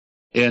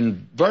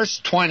In verse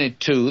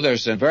 22,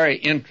 there's a very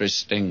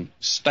interesting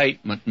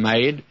statement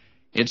made.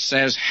 It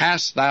says,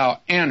 "Hast thou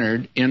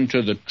entered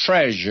into the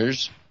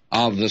treasures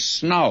of the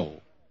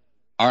snow?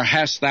 Or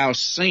hast thou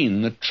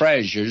seen the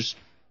treasures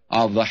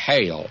of the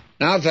hail?"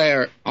 Now,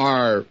 there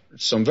are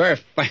some very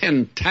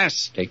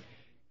fantastic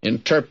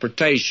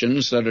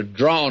interpretations that are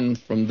drawn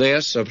from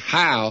this of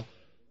how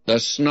the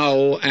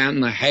snow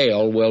and the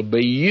hail will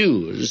be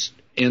used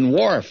in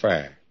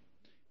warfare.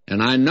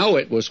 And I know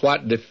it was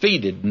what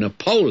defeated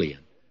Napoleon.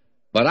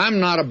 But I'm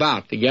not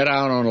about to get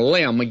out on a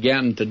limb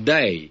again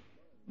today.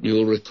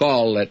 You'll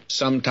recall that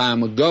some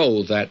time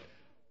ago that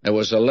there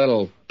was a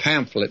little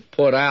pamphlet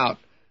put out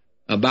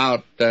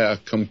about a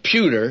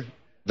computer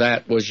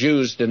that was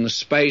used in the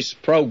space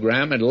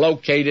program and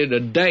located a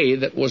day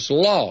that was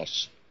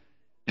lost.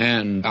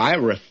 And I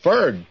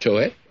referred to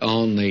it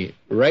on the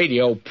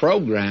radio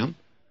program.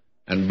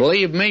 And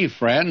believe me,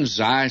 friends,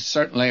 I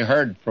certainly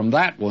heard from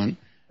that one,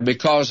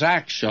 because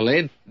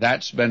actually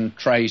that's been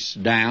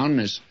traced down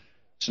as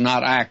it's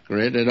not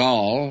accurate at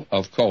all,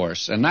 of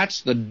course. And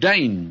that's the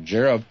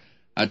danger of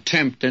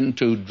attempting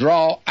to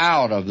draw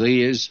out of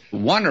these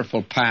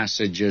wonderful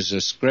passages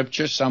of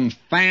Scripture some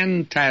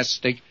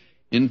fantastic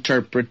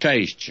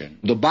interpretation.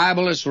 The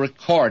Bible is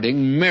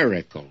recording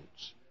miracles.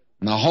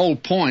 And the whole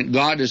point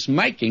God is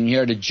making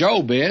here to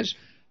Job is,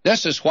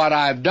 this is what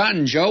I've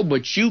done, Job,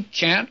 but you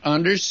can't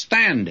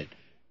understand it.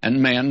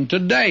 And men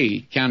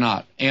today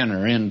cannot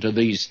enter into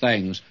these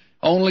things.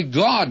 Only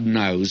God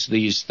knows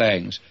these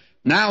things.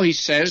 Now he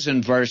says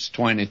in verse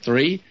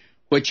 23,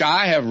 "Which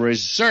I have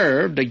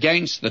reserved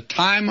against the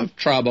time of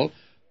trouble,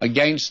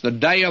 against the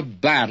day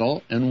of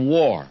battle and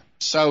war."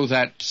 So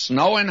that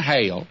snow and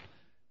hail,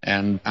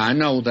 and I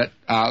know that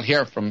I'll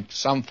hear from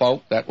some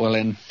folk that will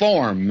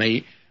inform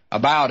me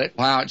about it,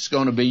 how it's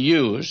going to be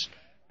used,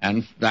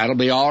 and that'll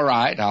be all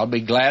right. I'll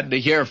be glad to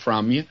hear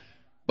from you.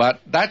 But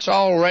that's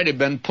already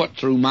been put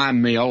through my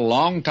mill a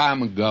long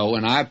time ago,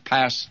 and I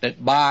passed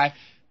it by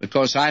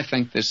because I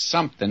think there's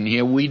something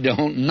here we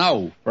don't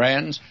know,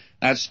 friends.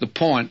 That's the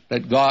point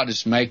that God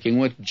is making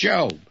with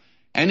Job.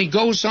 And he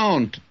goes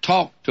on to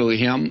talk to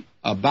him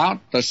about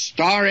the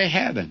starry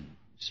heavens.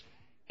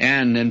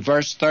 And in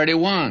verse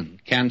 31,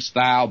 "Canst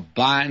thou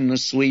bind the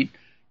sweet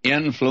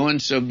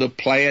influence of the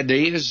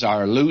Pleiades,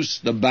 or loose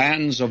the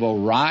bands of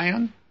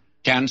Orion?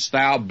 Canst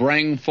thou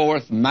bring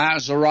forth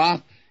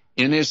Mazzaroth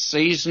in his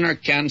season, or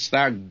canst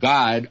thou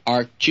guide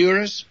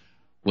Arcturus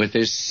with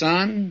his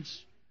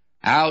sons?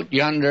 Out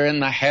yonder in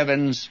the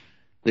heavens,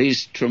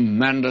 these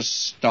tremendous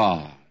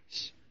stars."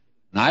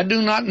 Now, I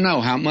do not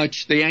know how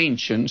much the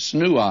ancients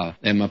knew of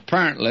them.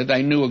 Apparently,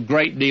 they knew a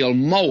great deal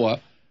more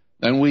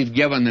than we've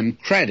given them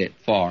credit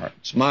for.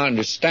 It's my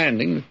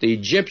understanding that the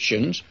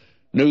Egyptians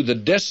knew the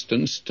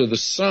distance to the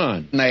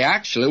sun. They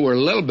actually were a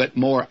little bit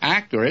more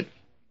accurate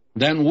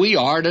than we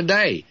are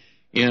today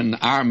in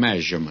our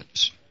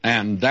measurements.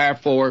 And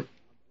therefore,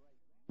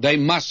 they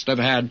must have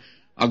had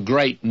a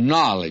great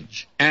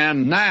knowledge.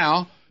 And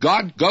now,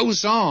 God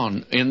goes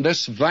on in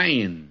this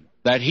vein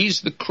that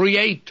He's the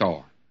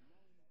Creator.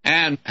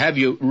 And have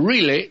you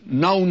really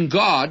known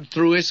God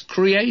through His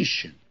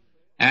creation?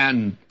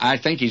 And I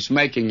think He's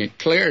making it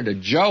clear to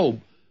Job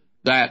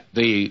that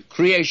the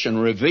creation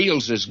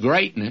reveals His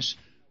greatness,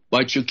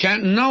 but you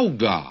can't know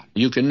God.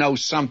 You can know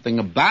something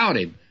about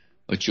Him,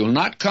 but you'll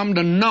not come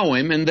to know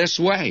Him in this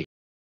way.